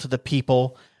gospel to the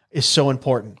people is so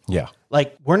important. Yeah.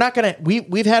 Like, we're not going to,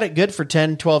 we've had it good for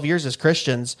 10, 12 years as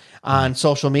Christians on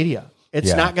social media.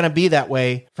 It's not going to be that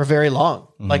way for very long.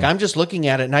 Like, I'm just looking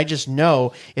at it, and I just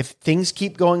know if things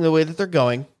keep going the way that they're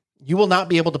going, you will not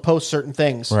be able to post certain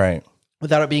things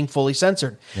without it being fully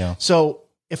censored. Yeah. So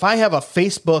if I have a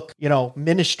Facebook,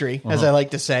 ministry, as I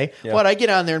like to say, I get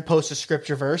on there and post a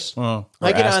scripture verse. I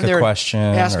get on there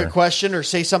and ask a question or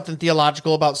say something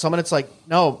theological about someone. It's like,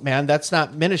 no, man, that's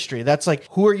not ministry. That's like,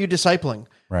 who are you discipling?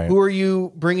 Right. Who are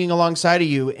you bringing alongside of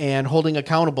you and holding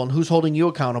accountable, and who's holding you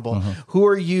accountable? Who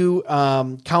are you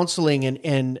counseling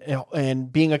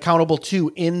and being accountable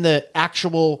to in the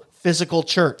actual physical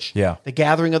church, the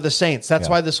gathering of the saints? That's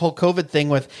why this whole COVID thing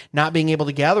with not being able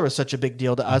to gather is such a big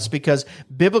deal to us, because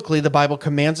biblically the Bible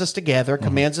commands us to gather,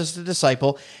 commands us to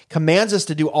disciple, commands us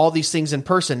to do all these things in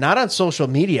person, not on social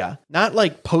media, not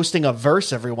like posting a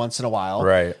verse every once in a while,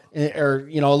 or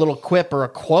a little quip or a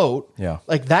quote.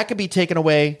 Like, that could be taken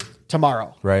away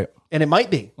tomorrow, and it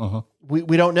might be.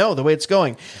 We don't know the way it's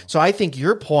going. So I think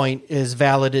your point is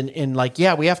valid in like,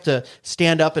 we have to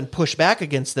stand up and push back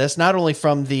against this, not only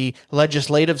from the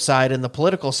legislative side and the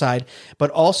political side, but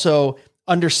also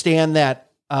understand that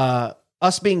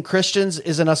us being Christians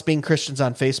isn't us being Christians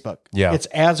on Facebook. It's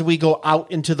as we go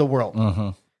out into the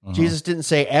world. Jesus didn't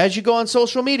say, as you go on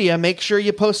social media, make sure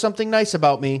you post something nice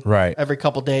about me every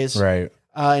couple days.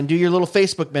 And do your little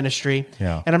Facebook ministry.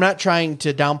 And I'm not trying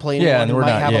to downplay anyone who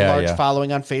might have a large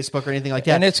following on Facebook or anything like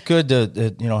that. And it's good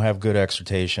to have good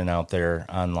exhortation out there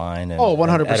online and,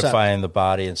 100%. and edifying the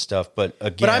body and stuff. But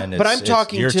again, but I'm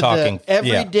talking to the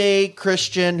everyday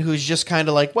Christian who's just kind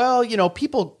of like, well,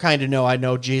 people kind of know I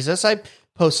know Jesus. I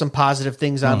post some positive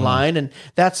things online, and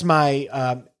that's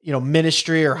my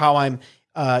ministry or how I'm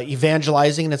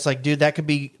evangelizing. And it's like, dude, that could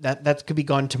be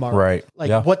gone tomorrow.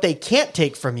 Like, what they can't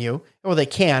take from you, or they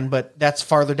can, but that's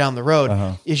farther down the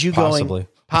road, is you going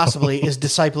possibly is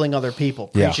discipling other people,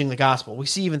 preaching the gospel. We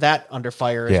see even that under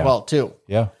fire as well too.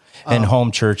 And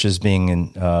home churches being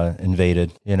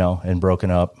invaded, and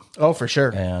broken up. Oh, for sure.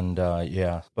 And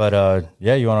but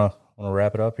you want to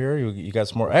wrap it up here? You got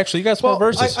some more? Actually, you got some more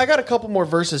verses. I got a couple more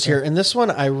verses here, and this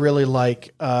one I really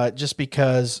like, just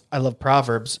because I love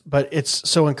Proverbs, but it's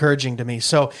so encouraging to me.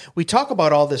 So we talk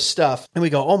about all this stuff, and we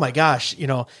go, "Oh my gosh,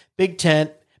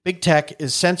 Big tech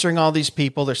is censoring all these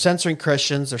people. They're censoring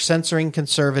Christians. They're censoring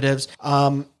conservatives."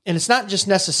 And it's not just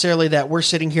necessarily that we're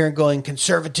sitting here and going,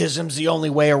 conservatism's the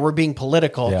only way, or we're being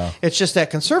political. It's just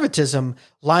that conservatism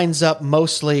lines up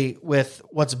mostly with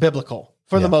what's biblical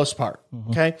for the most part.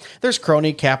 Okay. There's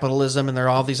crony capitalism, and there are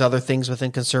all these other things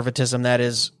within conservatism that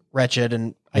is wretched,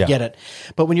 and I get it.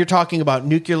 But when you're talking about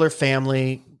nuclear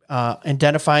family,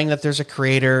 identifying that there's a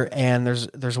creator, and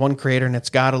there's one creator, and it's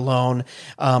God alone,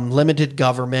 limited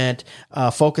government,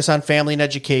 focus on family and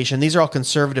education. These are all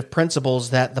conservative principles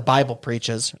that the Bible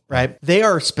preaches, right? They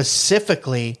are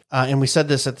specifically, and we said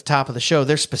this at the top of the show,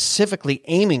 they're specifically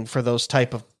aiming for those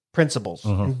type of principles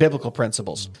and biblical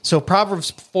principles. So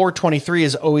Proverbs 4:23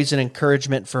 is always an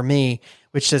encouragement for me,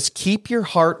 which says, keep your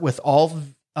heart with all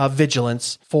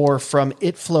vigilance, for from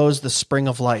it flows the spring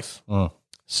of life.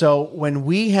 So when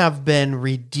we have been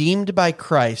redeemed by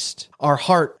Christ, our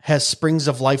heart has springs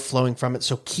of life flowing from it.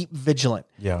 So keep vigilant.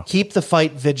 Yeah. Keep the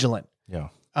fight vigilant. Yeah.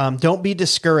 Don't be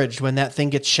discouraged when that thing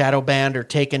gets shadow banned or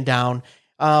taken down.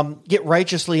 Get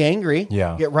righteously angry.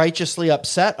 Yeah. Get righteously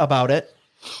upset about it.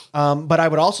 But I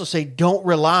would also say, don't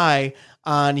rely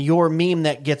on your meme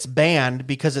that gets banned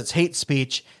because it's hate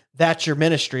speech. That's your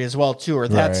ministry as well, too. Or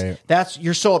that's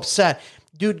you're so upset.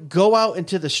 Dude, go out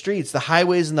into the streets, the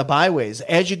highways and the byways,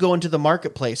 as you go into the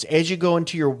marketplace, as you go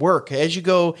into your work, as you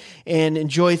go and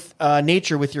enjoy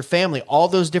nature with your family, all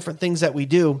those different things that we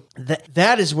do.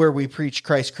 That is where we preach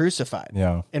Christ crucified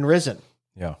and risen.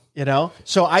 Yeah. You know,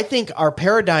 so I think our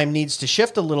paradigm needs to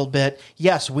shift a little bit.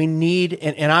 Yes, we need,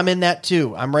 and I'm in that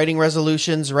too. I'm writing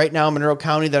resolutions right now in Monroe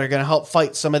County that are going to help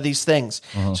fight some of these things.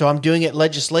 So I'm doing it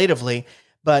legislatively,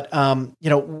 but you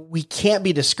know, we can't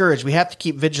be discouraged. We have to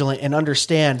keep vigilant and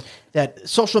understand that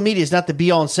social media is not the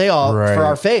be all and say all for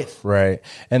our faith. Right.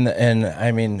 And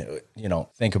I mean, you know,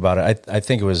 think about it. I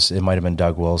think it might've been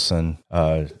Doug Wilson,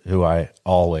 who I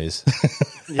always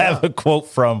have a quote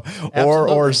from,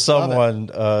 or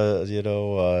someone, you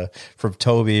know, from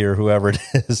Toby or whoever it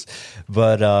is.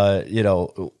 But, you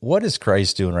know, what is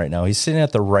Christ doing right now? He's sitting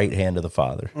at the right hand of the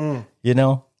Father, you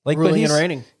know, like ruling and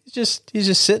reigning. He's just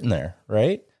sitting there.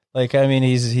 Right. Like, I mean,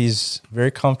 he's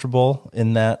very comfortable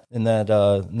in that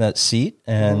seat.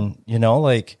 And, you know,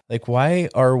 like why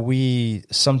are we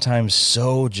sometimes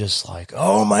so just like,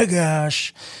 oh my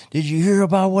gosh, did you hear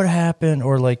about what happened?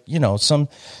 Or like, you know, some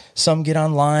get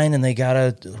online and they got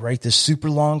to write this super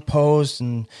long post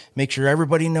and make sure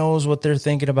everybody knows what they're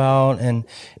thinking about. And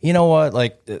you know what,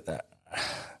 like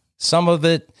some of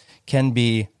it can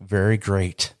be very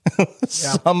great.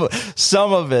 Some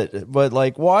of it, but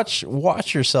like watch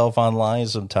yourself online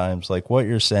sometimes, like what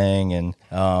you're saying, and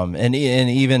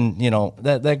even, you know,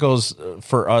 that goes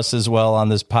for us as well on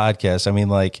this podcast. I mean,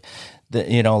 like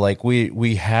you know, like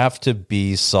we have to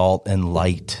be salt and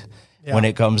light when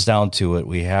it comes down to it.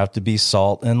 We have to be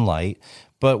salt and light,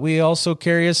 but we also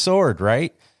carry a sword,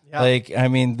 right? Yeah. Like, I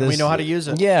mean, we know how to use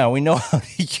it. Yeah, we know how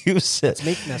to use it. It's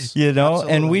meekness. You know,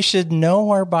 absolutely. And we should know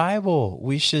our Bible.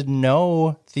 We should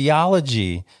know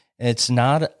theology. It's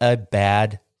not a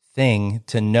bad thing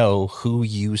to know who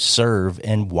you serve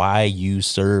and why you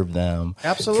serve them.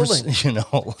 Absolutely. You know,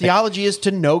 like, theology is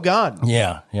to know God.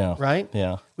 Yeah. Right?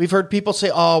 Yeah. We've heard people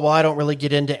say, oh, well, I don't really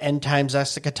get into end times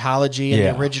eschatology and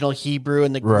the original Hebrew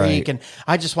and the Greek. And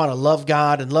I just want to love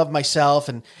God and love myself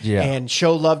and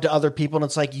show love to other people. And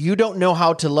it's like, you don't know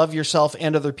how to love yourself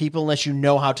and other people unless you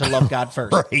know how to love God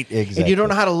first. Right, exactly. And you don't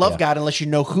know how to love God unless you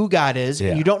know who God is.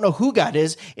 And you don't know who God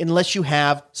is unless you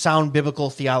have sound biblical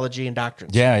theology and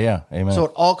doctrines. Yeah. Amen. So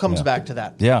it all comes back to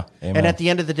that. Yeah. Amen. And at the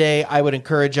end of the day, I would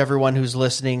encourage everyone who's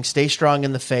listening, stay strong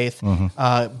in the faith,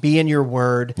 be in your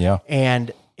word,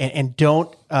 and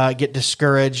don't get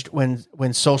discouraged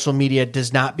when social media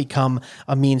does not become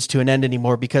a means to an end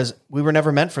anymore, because we were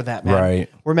never meant for that, man. Right.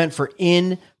 We're meant for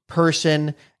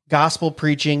in-person gospel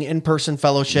preaching, in-person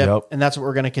fellowship, and that's what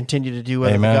we're going to continue to do,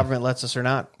 whether the government lets us or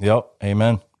not. Yep.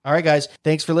 Amen. All right, guys.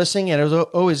 Thanks for listening, and as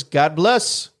always, God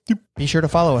bless. Be sure to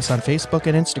follow us on Facebook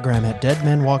and Instagram at Dead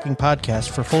Men Walking Podcast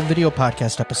for full video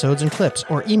podcast episodes and clips,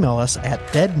 or email us at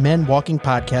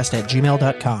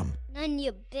deadmenwalkingpodcast@gmail.com. None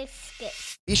your biscuits.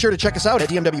 Be sure to check us out at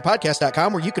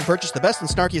dmwpodcast.com, where you can purchase the best and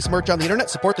snarkiest merch on the internet,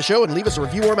 support the show, and leave us a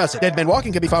review or message. Dead Men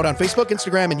Walking can be found on Facebook,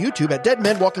 Instagram, and YouTube at Dead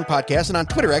Men Walking Podcast, and on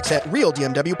Twitter X at Real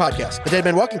DMW Podcast. The Dead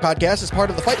Men Walking Podcast is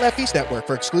part of the Fight Laugh Feast Network.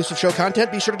 For exclusive show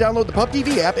content, be sure to download the Pub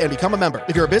TV app and become a member.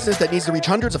 If you're a business that needs to reach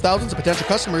hundreds of thousands of potential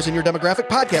customers in your demographic,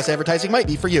 podcast advertising might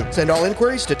be for you. Send all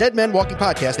inquiries to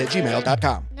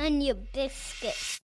deadmenwalkingpodcast@gmail.com. None your biscuits.